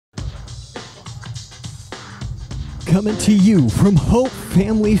coming to you from Hope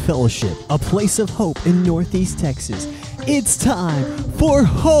Family Fellowship, a place of hope in Northeast Texas. It's time for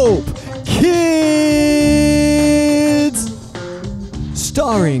Hope Kids!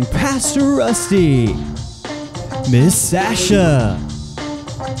 Starring Pastor Rusty, Miss Sasha,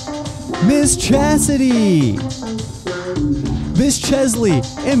 Miss Chastity, Miss Chesley,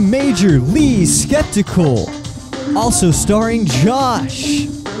 and Major Lee Skeptical. Also starring Josh,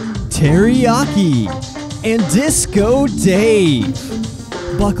 Teriyaki, and Disco Dave.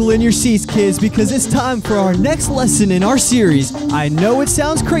 Buckle in your seats, kids, because it's time for our next lesson in our series. I know it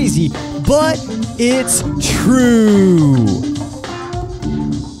sounds crazy, but it's true.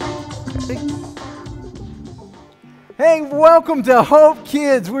 Hey, welcome to Hope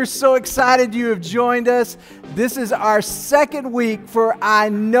Kids. We're so excited you have joined us. This is our second week for I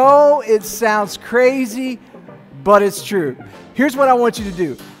Know It Sounds Crazy, but it's true. Here's what I want you to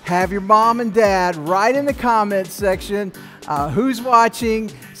do. Have your mom and dad write in the comments section who's watching.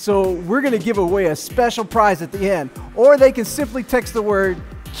 So we're going to give away a special prize at the end. Or they can simply text the word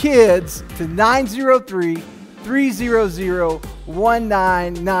KIDS to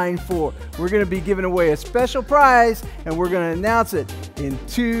 903-300-1994. We're going to be giving away a special prize, and we're going to announce it in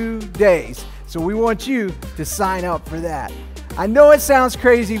 2 days. So we want you to sign up for that. I know it sounds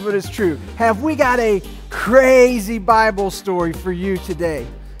crazy, but it's true. Have we got a crazy Bible story for you today?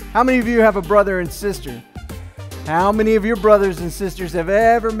 How many of you have a brother and sister? How many of your brothers and sisters have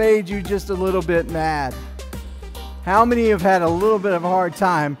ever made you just a little bit mad? How many have had a little bit of a hard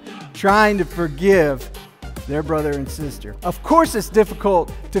time trying to forgive their brother and sister? Of course it's difficult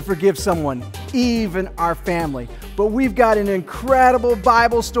to forgive someone, even our family. But we've got an incredible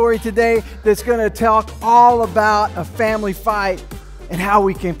Bible story today that's going to talk all about a family fight and how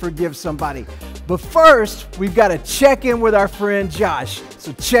we can forgive somebody. But first, we've got to check in with our friend Josh.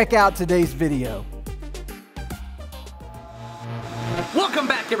 So check out today's video. Welcome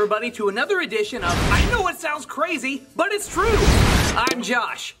back, everybody, to another edition of I Know It Sounds Crazy, but It's True. I'm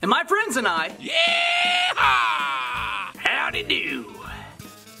Josh, and my friends and I, howdy do.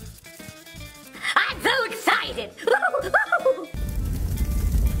 I'm so excited.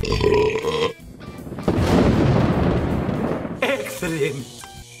 Excellent.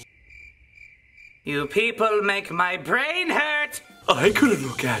 You people make my brain hurt. I couldn't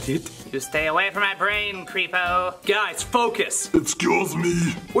look at it. You stay away from my brain, creepo. Guys, focus. Excuse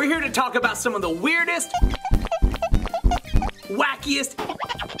me. We're here to talk about some of the weirdest, wackiest,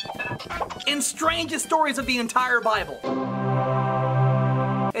 and strangest stories of the entire Bible.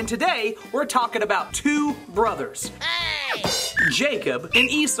 And today, we're talking about two brothers. Jacob and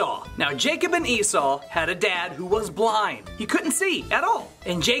Esau. Now, Jacob and Esau had a dad who was blind. He couldn't see at all.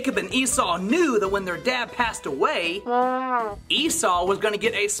 And Jacob and Esau knew that when their dad passed away, Esau was going to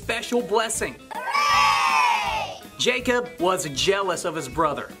get a special blessing. Jacob was jealous of his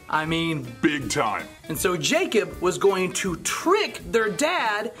brother. I mean, big time. And so Jacob was going to trick their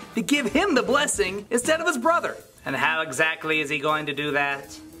dad to give him the blessing instead of his brother. And how exactly is he going to do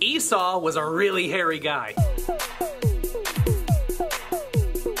that? Esau was a really hairy guy.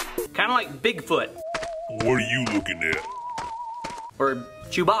 Kind of like Bigfoot. What are you looking at? Or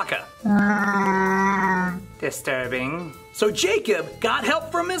Chewbacca. Disturbing. So Jacob got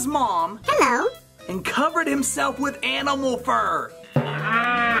help from his mom. Hello. And covered himself with animal fur.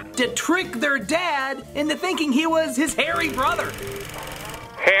 To trick their dad into thinking he was his hairy brother.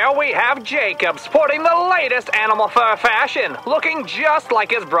 Here we have Jacob sporting the latest animal fur fashion, looking just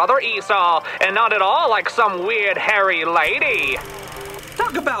like his brother Esau, and not at all like some weird hairy lady.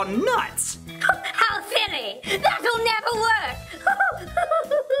 Talk about nuts! How silly! That'll never work!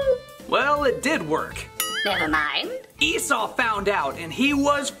 Well, it did work. Never mind. Esau found out and he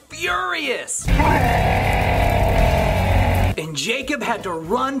was furious. And Jacob had to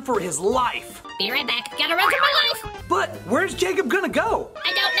run for his life. Be right back. Gotta run for my life. But where's Jacob gonna go?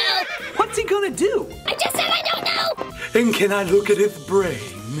 I don't know. What's he gonna do? I just said I don't know. And can I look at his brain?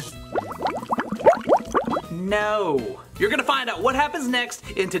 No. You're gonna find out what happens next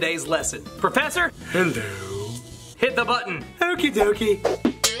in today's lesson. Professor? Hello. Hit the button. Okie dokie.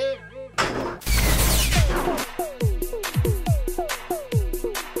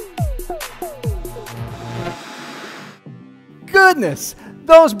 Goodness,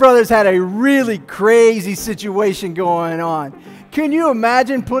 those brothers had a really crazy situation going on. Can you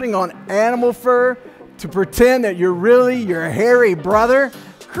imagine putting on animal fur to pretend that you're really your hairy brother?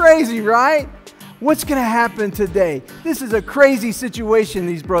 Crazy, right? What's going to happen today? This is a crazy situation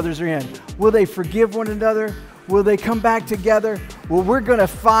these brothers are in. Will they forgive one another? Will they come back together? Well, we're going to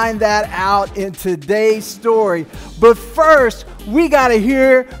find that out in today's story. But first, we got to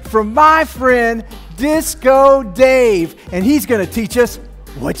hear from my friend Disco Dave, and he's going to teach us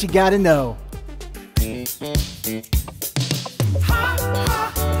what you got to know.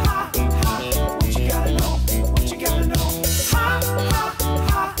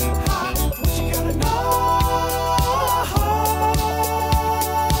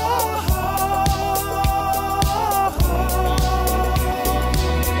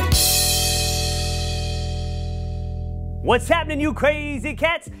 What's happening, you crazy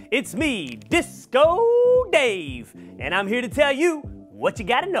cats? It's me, Disco Dave, and I'm here to tell you what you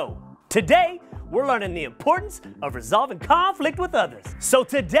gotta know. Today, we're learning the importance of resolving conflict with others. So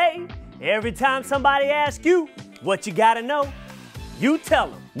today, every time somebody asks you what you gotta know, you tell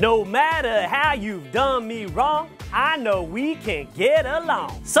them, no matter how you've done me wrong, I know we can get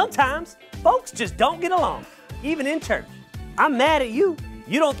along. Sometimes, folks just don't get along, even in church. I'm mad at you.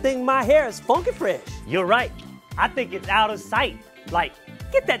 You don't think my hair is funky fresh. You're right. I think it's out of sight. Like,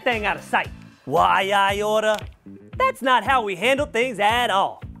 get that thing out of sight. Why I order? That's not how we handle things at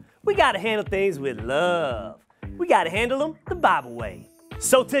all. We gotta handle things with love. We gotta handle them the Bible way.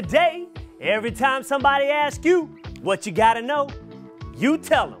 So today, every time somebody asks you what you gotta know, you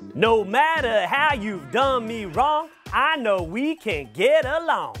tell them, no matter how you've done me wrong, I know we can get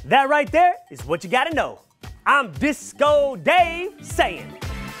along. That right there is what you gotta know. I'm Disco Dave saying,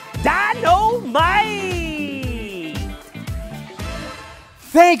 Dynamite!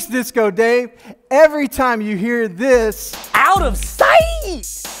 Thanks, Disco Dave. Every time you hear this, Out of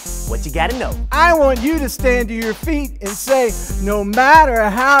sight! What you gotta know. I want you to stand to your feet and say, no matter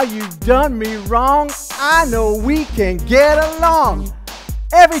how you've done me wrong, I know we can get along.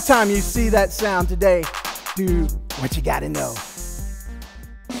 Every time you see that sound today, do what you gotta know.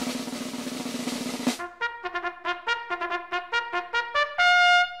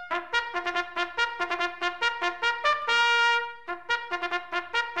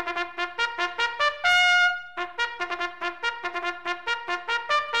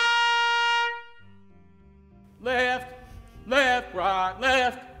 Left, left, right,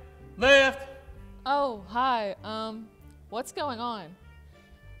 left, left. Oh, hi. What's going on?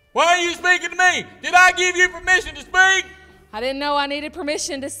 Why are you speaking to me? Did I give you permission to speak? I didn't know I needed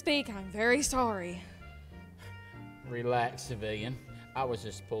permission to speak. I'm very sorry. Relax, civilian. I was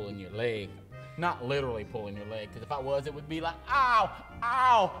just pulling your leg. Not literally pulling your leg, because if I was, it would be like, ow,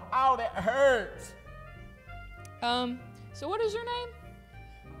 ow, ow, that hurts. So what is your name?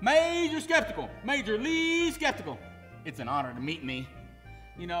 Major Skeptical. Major Lee Skeptical. It's an honor to meet me.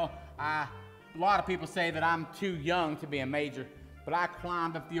 You know, a lot of people say that I'm too young to be a major, but I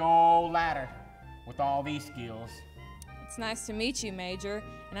climbed up the old ladder with all these skills. It's nice to meet you, Major,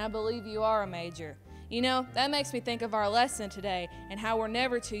 and I believe you are a major. You know, that makes me think of our lesson today and how we're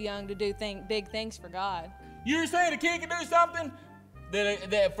never too young to do big things for God. You're saying a kid can do something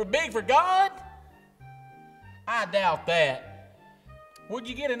that for big for God? I doubt that. Where'd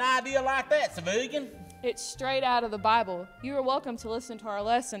you get an idea like that, civilian? It's straight out of the Bible. You are welcome to listen to our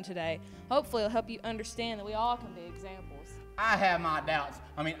lesson today. Hopefully it'll help you understand that we all can be examples. I have my doubts.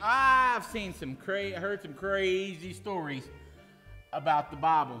 I mean, I've seen heard some crazy stories about the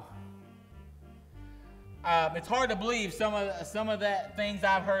Bible. It's hard to believe some of that things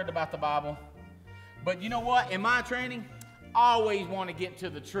I've heard about the Bible. But you know what? In my training, I always want to get to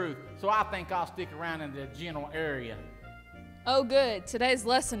the truth. So I think I'll stick around in the general area. Oh, good. Today's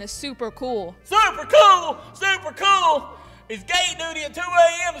lesson is super cool. Super cool! Super cool! It's gate duty at 2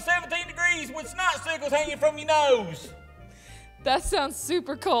 a.m. to 17 degrees with snot sickles hanging from your nose. That sounds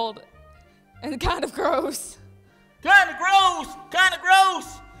super cold and kind of gross. Kind of gross! Kind of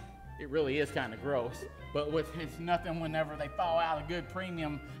gross! It really is kind of gross. But it's nothing whenever they thaw out a good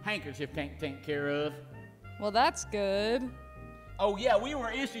premium handkerchief can't take care of. Well, that's good. Oh, yeah, we were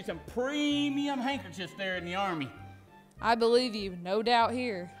issued some premium handkerchiefs there in the Army. I believe you, no doubt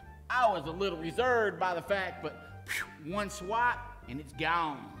here. I was a little reserved by the fact, but one swipe and it's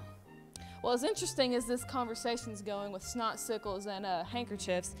gone. Well, as interesting as this conversation's going with snot sickles and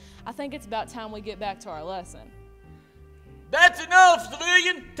handkerchiefs, I think it's about time we get back to our lesson. That's enough,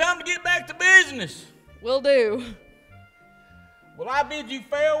 civilian. Time to get back to business. Will do. Well, I bid you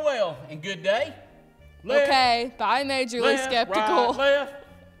farewell and good day. Left, okay, bye, Major Lee Skeptical. Right,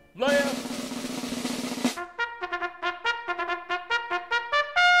 left.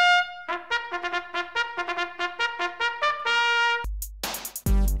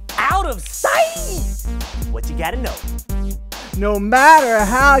 Out of sight! What you gotta know. No matter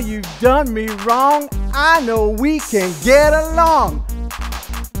how you've done me wrong, I know we can get along.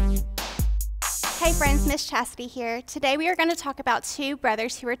 Hey friends, Miss Chastity here. Today we are going to talk about two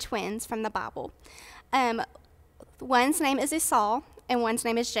brothers who are twins from the Bible. One's name is Esau, and one's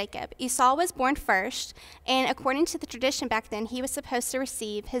name is Jacob. Esau was born first, and according to the tradition back then, he was supposed to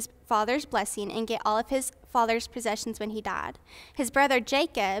receive his father's blessing and get all of his father's possessions when he died. His brother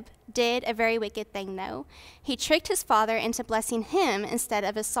Jacob did a very wicked thing, though. He tricked his father into blessing him instead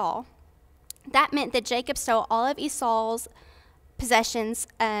of Esau. That meant that Jacob stole all of Esau's possessions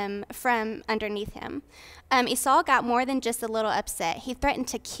from underneath him. Esau got more than just a little upset. He threatened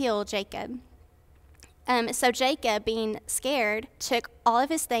to kill Jacob. So Jacob, being scared, took all of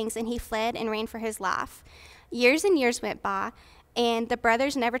his things and he fled and ran for his life. Years and years went by, and the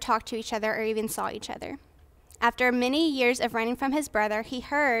brothers never talked to each other or even saw each other. After many years of running from his brother, he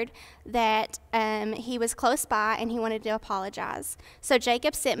heard that he was close by and he wanted to apologize. So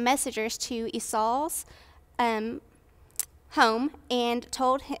Jacob sent messengers to Esau's home and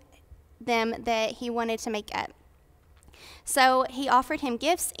told them that he wanted to make up. So he offered him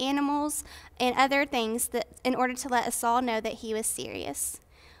gifts, animals, and other things in order to let Esau know that he was serious.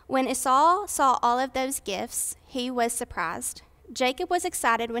 When Esau saw all of those gifts, he was surprised. Jacob was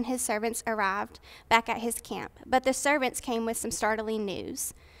excited when his servants arrived back at his camp, but the servants came with some startling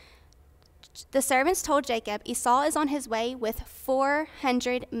news. The servants told Jacob Esau is on his way with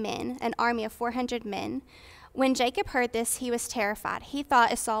 400 men, an army of 400 men. When Jacob heard this, he was terrified. He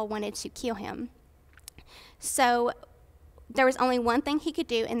thought Esau wanted to kill him. So there was only one thing he could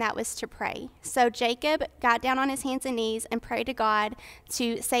do, and that was to pray. So Jacob got down on his hands and knees and prayed to God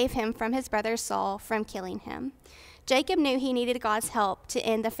to save him from his brother Saul from killing him. Jacob knew he needed God's help to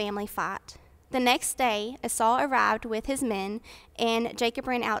end the family fight. The next day, Esau arrived with his men, and Jacob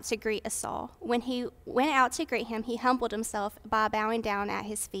ran out to greet Esau. When he went out to greet him, he humbled himself by bowing down at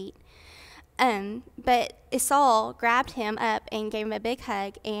his feet. But Esau grabbed him up and gave him a big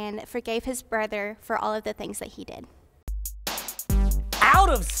hug and forgave his brother for all of the things that he did. Out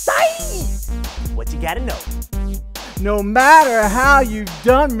of sight! What you gotta know. No matter how you've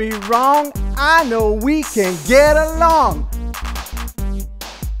done me wrong, I know we can get along.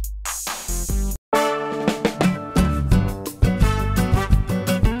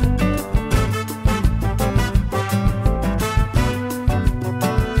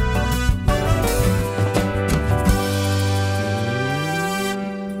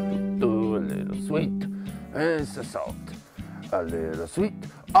 Do a little sweet and some salt. A little sweet.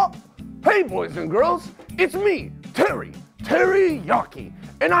 Oh, hey boys and girls, it's me, Terry Yaki,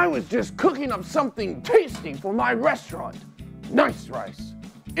 and I was just cooking up something tasty for my restaurant, Nice Rice.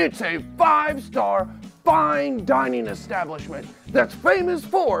 It's a 5-star fine dining establishment that's famous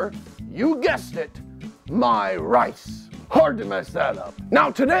for, you guessed it, my rice. Hard to mess that up. Now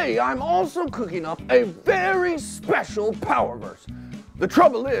today, I'm also cooking up a very special power verse. The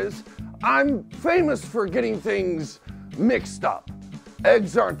trouble is, I'm famous for getting things mixed up.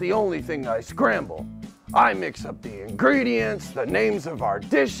 Eggs aren't the only thing I scramble. I mix up the ingredients, the names of our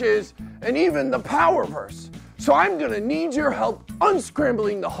dishes, and even the power verse. So I'm gonna need your help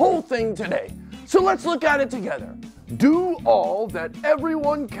unscrambling the whole thing today. So let's look at it together. Do all that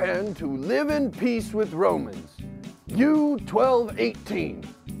everyone can to live in peace with Romans. U 12:18.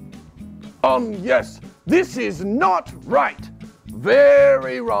 Yes, this is not right.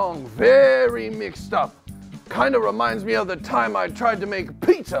 Very wrong, very mixed up. Kind of reminds me of the time I tried to make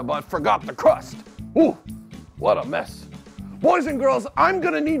pizza but forgot the crust. Ooh, what a mess. Boys and girls, I'm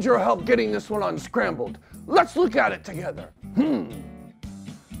gonna need your help getting this one unscrambled. Let's look at it together.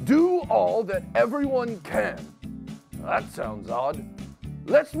 Do all that everyone can. That sounds odd.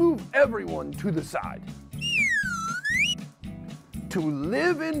 Let's move everyone to the side. To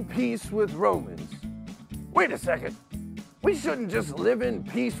live in peace with Romans. Wait a second. We shouldn't just live in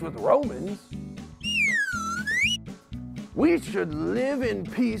peace with Romans. We should live in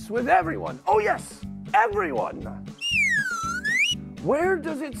peace with everyone. Oh yes, everyone. Where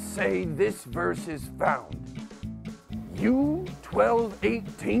does it say this verse is found? U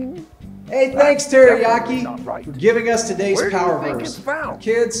 12:18? Hey, thanks, Teriyaki, right. for giving us today's Where do you power think verse. it's found?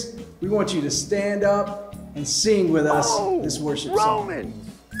 Kids, we want you to stand up and sing with us this worship song. Romans,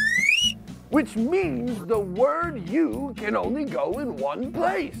 which means the word you can only go in one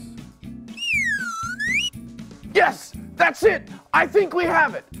place. Yes, that's it. I think we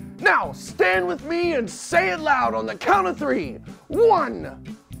have it. Now, stand with me and say it loud on the count of 3.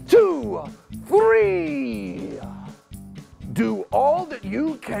 1, 2, 3. Do all that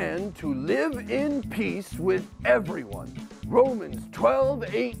you can to live in peace with everyone. Romans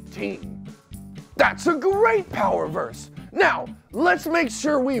 12:18. That's a great power verse. Now, let's make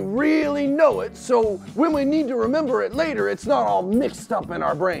sure we really know it so when we need to remember it later, it's not all mixed up in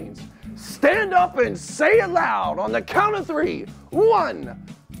our brains. Stand up and say it loud on the count of 3. 1,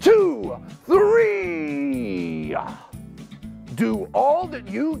 2, 3. Do all that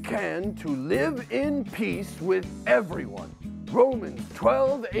you can to live in peace with everyone. Romans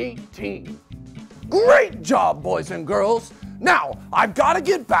 12:18. Great job, boys and girls. Now, I've got to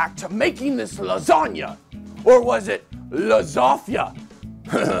get back to making this lasagna. Or was it lasagna?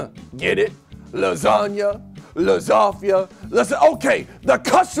 Get it? Lasagna, lasagna, okay, the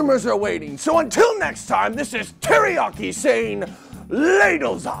customers are waiting. So until next time, this is Teriyaki saying,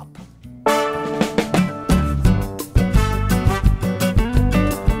 ladles up.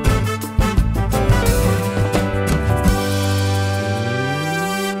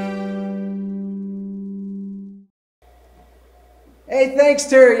 Hey, thanks,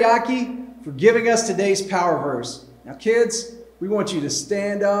 Teriyaki, for giving us today's power verse. Now, kids, we want you to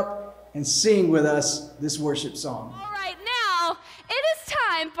stand up and sing with us this worship song. All right, now it is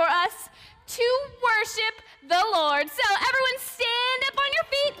time for us to worship the Lord. So everyone stand up on your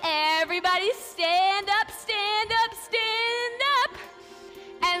feet. Everybody stand up, stand up, stand up.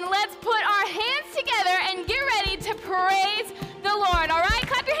 And let's put our hands together and get ready to praise the Lord. All right,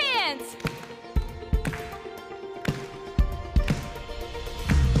 clap your hands.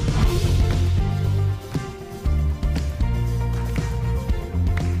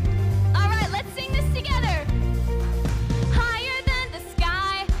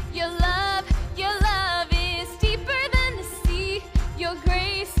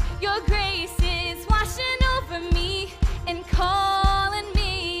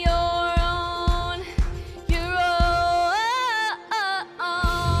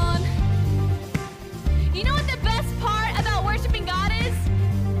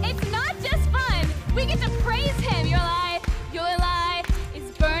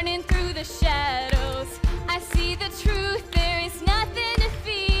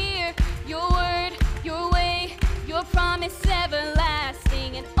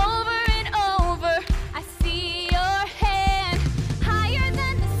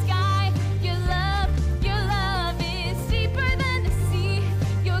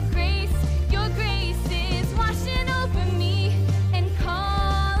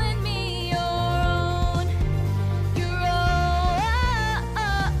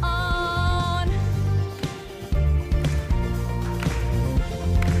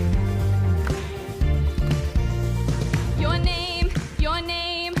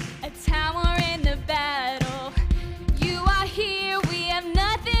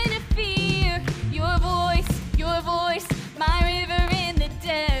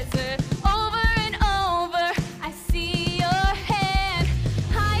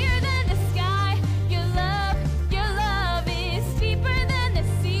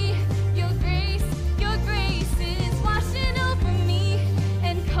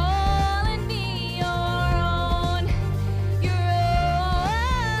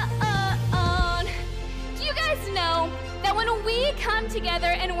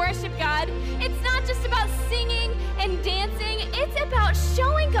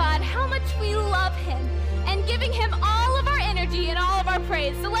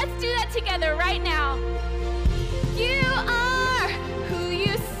 So let's do that together right now. You are who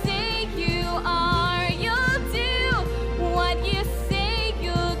you say you are. You'll do what you say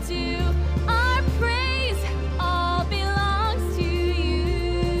you'll do. Our praise all belongs to you.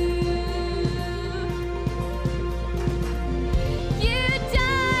 You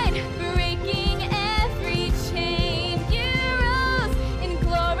died, breaking every chain. You rose in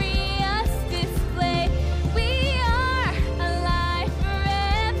glorious display. We are alive,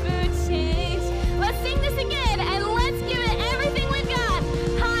 forever changed. Let's sing this again and let's give it everything we've got.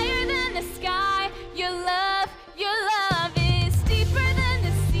 Higher than the sky, your love is deeper than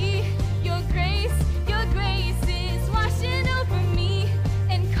the sea. Your grace is washing over me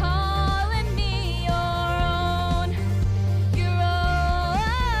and calling me your own. Your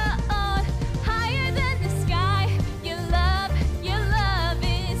own. Higher than the sky, your love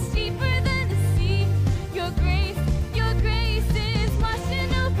is deeper than the sea. Your grace is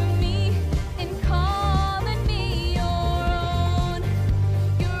washing over me and calling me your own.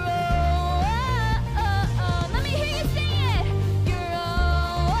 Your own. Let me hear you sing it. Your own.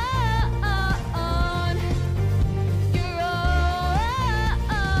 Your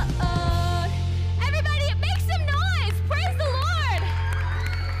own. Everybody, make some noise. Praise the Lord.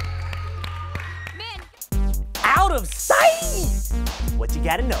 Man. Out of sight! What you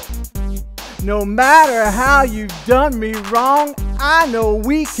gotta know. No matter how you've done me wrong, I know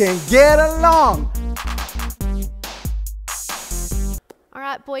we can get along. All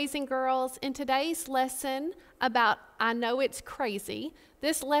right, boys and girls, in today's lesson about I Know It's Crazy,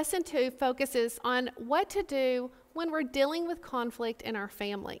 this lesson 2 focuses on what to do when we're dealing with conflict in our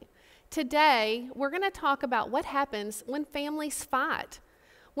family. Today, we're going to talk about what happens when families fight.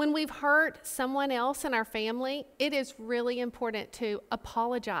 When we've hurt someone else in our family, it is really important to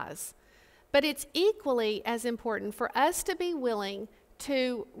apologize. But it's equally as important for us to be willing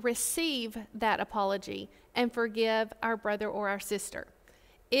to receive that apology and forgive our brother or our sister.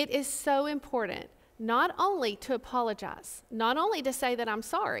 It is so important not only to apologize, not only to say that I'm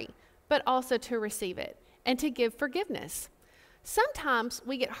sorry, but also to receive it and to give forgiveness. Sometimes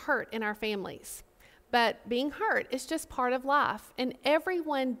we get hurt in our families, but being hurt is just part of life, and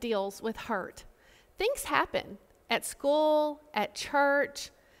everyone deals with hurt. Things happen at school, at church,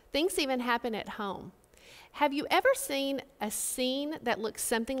 things even happen at home. Have you ever seen a scene that looks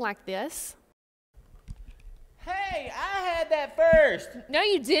something like this? Hey, I had that first. No,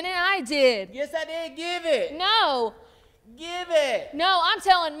 you didn't. I did. Yes, I did. Give it. No. Give it. No, I'm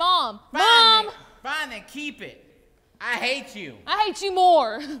telling Mom. Fine, Mom! then. Fine, then keep it. I hate you. I hate you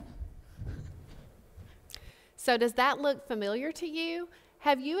more. So does that look familiar to you?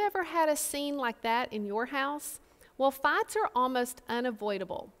 Have you ever had a scene like that in your house? Well, fights are almost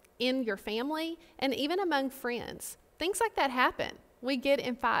unavoidable in your family and even among friends. Things like that happen. We get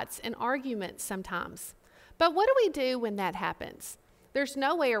in fights and arguments sometimes. But what do we do when that happens? There's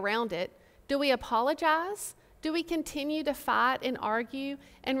no way around it. Do we apologize? Do we continue to fight and argue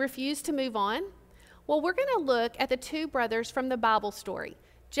and refuse to move on? Well, we're going to look at the two brothers from the Bible story,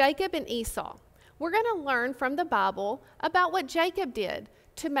 Jacob and Esau. We're going to learn from the Bible about what Jacob did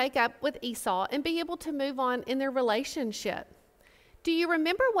to make up with Esau and be able to move on in their relationship. Do you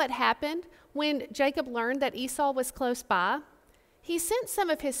remember what happened when Jacob learned that Esau was close by? He sent some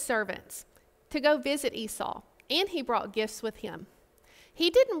of his servants to go visit Esau, and he brought gifts with him. He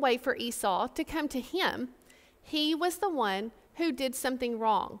didn't wait for Esau to come to him. He was the one who did something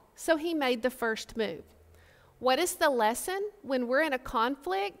wrong, so he made the first move. What is the lesson when we're in a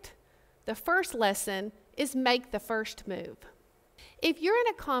conflict? The first lesson is make the first move. If you're in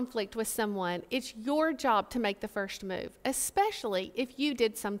a conflict with someone, it's your job to make the first move, especially if you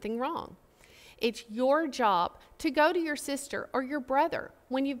did something wrong. It's your job to go to your sister or your brother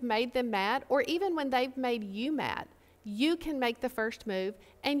when you've made them mad, or even when they've made you mad. You can make the first move,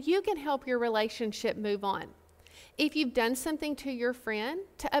 and you can help your relationship move on. If you've done something to your friend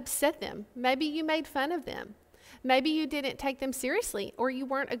to upset them, maybe you made fun of them, maybe you didn't take them seriously, or you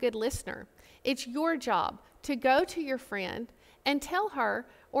weren't a good listener, it's your job to go to your friend and tell her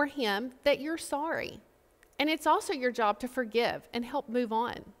or him that you're sorry. And it's also your job to forgive and help move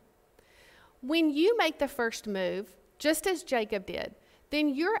on. When you make the first move, just as Jacob did, then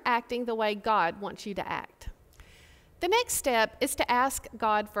you're acting the way God wants you to act. The next step is to ask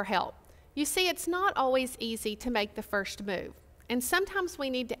God for help. You see, it's not always easy to make the first move, and sometimes we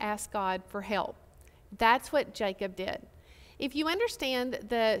need to ask God for help. That's what Jacob did. If you understand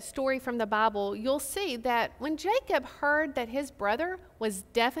the story from the Bible, you'll see that when Jacob heard that his brother was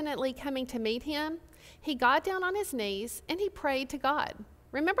definitely coming to meet him, he got down on his knees and he prayed to God.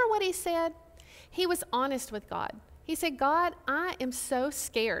 Remember what he said? He was honest with God. He said, God, I am so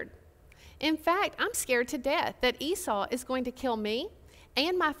scared. In fact, I'm scared to death that Esau is going to kill me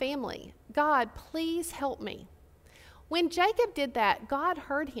and my family. God, please help me. When Jacob did that, God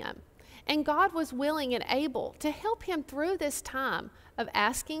heard him, and God was willing and able to help him through this time of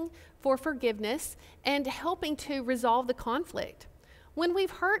asking for forgiveness and helping to resolve the conflict. When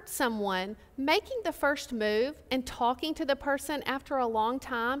we've hurt someone, making the first move and talking to the person after a long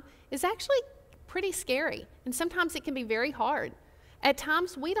time is actually pretty scary, and sometimes it can be very hard. At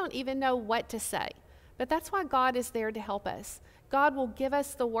times, we don't even know what to say, but that's why God is there to help us. God will give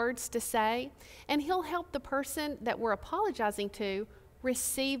us the words to say, and He'll help the person that we're apologizing to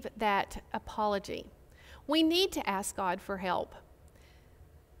receive that apology. We need to ask God for help.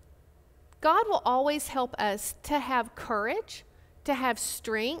 God will always help us to have courage, to have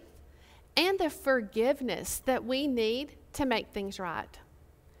strength, and the forgiveness that we need to make things right.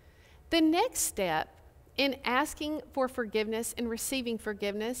 The next step in asking for forgiveness and receiving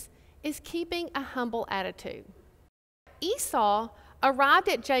forgiveness is keeping a humble attitude. Esau arrived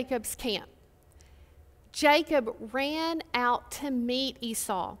at Jacob's camp. Jacob ran out to meet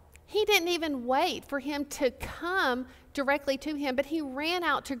Esau. He didn't even wait for him to come directly to him, but he ran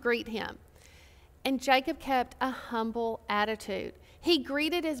out to greet him. And Jacob kept a humble attitude. He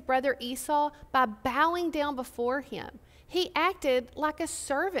greeted his brother Esau by bowing down before him. He acted like a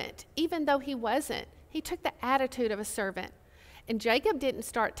servant, even though he wasn't. He took the attitude of a servant. And Jacob didn't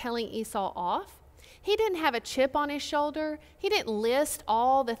start telling Esau off. He didn't have a chip on his shoulder. He didn't list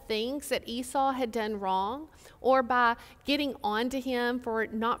all the things that Esau had done wrong or by getting on to him for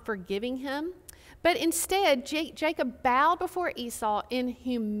not forgiving him. But instead, Jacob bowed before Esau in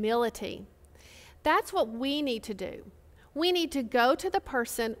humility. That's what we need to do. We need to go to the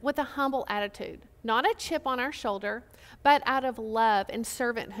person with a humble attitude, not a chip on our shoulder, but out of love and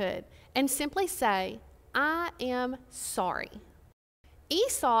servanthood, and simply say, I am sorry.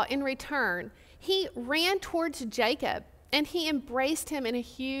 Esau, in return, he ran towards Jacob and he embraced him in a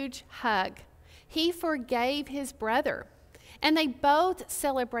huge hug. He forgave his brother, and they both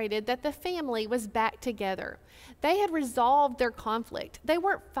celebrated that the family was back together. They had resolved their conflict. They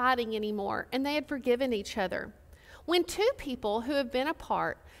weren't fighting anymore, and they had forgiven each other. When two people who have been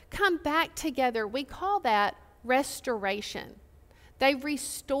apart come back together, we call that restoration. They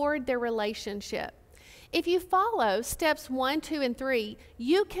restored their relationship. If you follow steps 1, 2, and 3,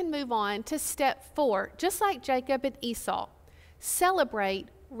 you can move on to step 4, just like Jacob and Esau. Celebrate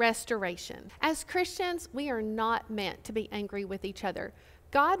restoration. As Christians, we are not meant to be angry with each other.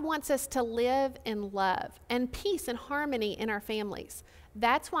 God wants us to live in love and peace and harmony in our families.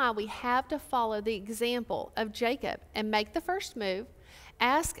 That's why we have to follow the example of Jacob and make the first move,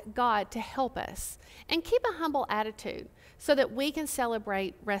 ask God to help us, and keep a humble attitude so that we can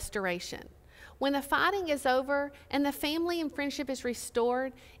celebrate restoration. When the fighting is over and the family and friendship is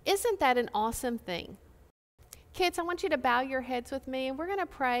restored, isn't that an awesome thing? Kids, I want you to bow your heads with me, and we're going to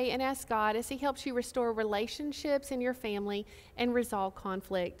pray and ask God as He helps you restore relationships in your family and resolve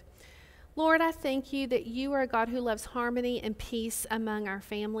conflict. Lord, I thank you that you are a God who loves harmony and peace among our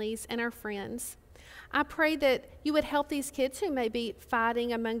families and our friends. I pray that you would help these kids who may be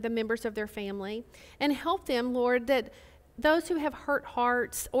fighting among the members of their family, and help them, Lord, that those who have hurt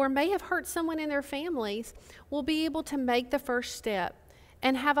hearts or may have hurt someone in their families will be able to make the first step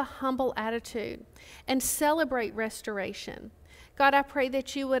and have a humble attitude and celebrate restoration. God, I pray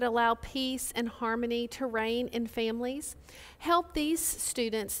that you would allow peace and harmony to reign in families. Help these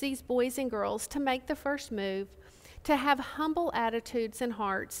students, these boys and girls, to make the first move, to have humble attitudes and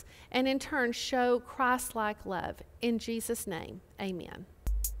hearts, and in turn show Christ-like love. In Jesus' name, amen.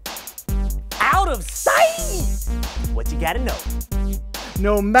 Out of sight! What you gotta know.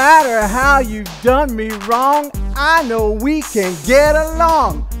 No matter how you've done me wrong, I know we can get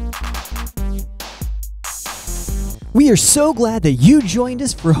along. We are so glad that you joined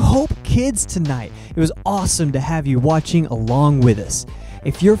us for Hope Kids tonight. It was awesome to have you watching along with us.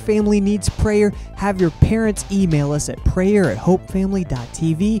 If your family needs prayer, have your parents email us at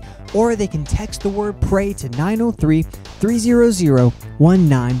prayer@hopefamily.tv, or they can text the word PRAY to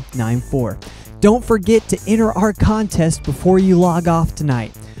 903-300-1994. Don't forget to enter our contest before you log off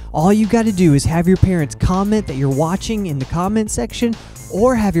tonight. All you got to do is have your parents comment that you're watching in the comment section,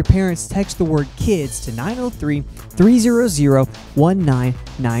 or have your parents text the word KIDS to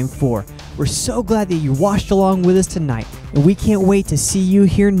 903-300-1994. We're so glad that you watched along with us tonight, and we can't wait to see you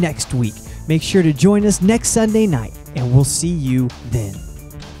here next week. Make sure to join us next Sunday night, and we'll see you then.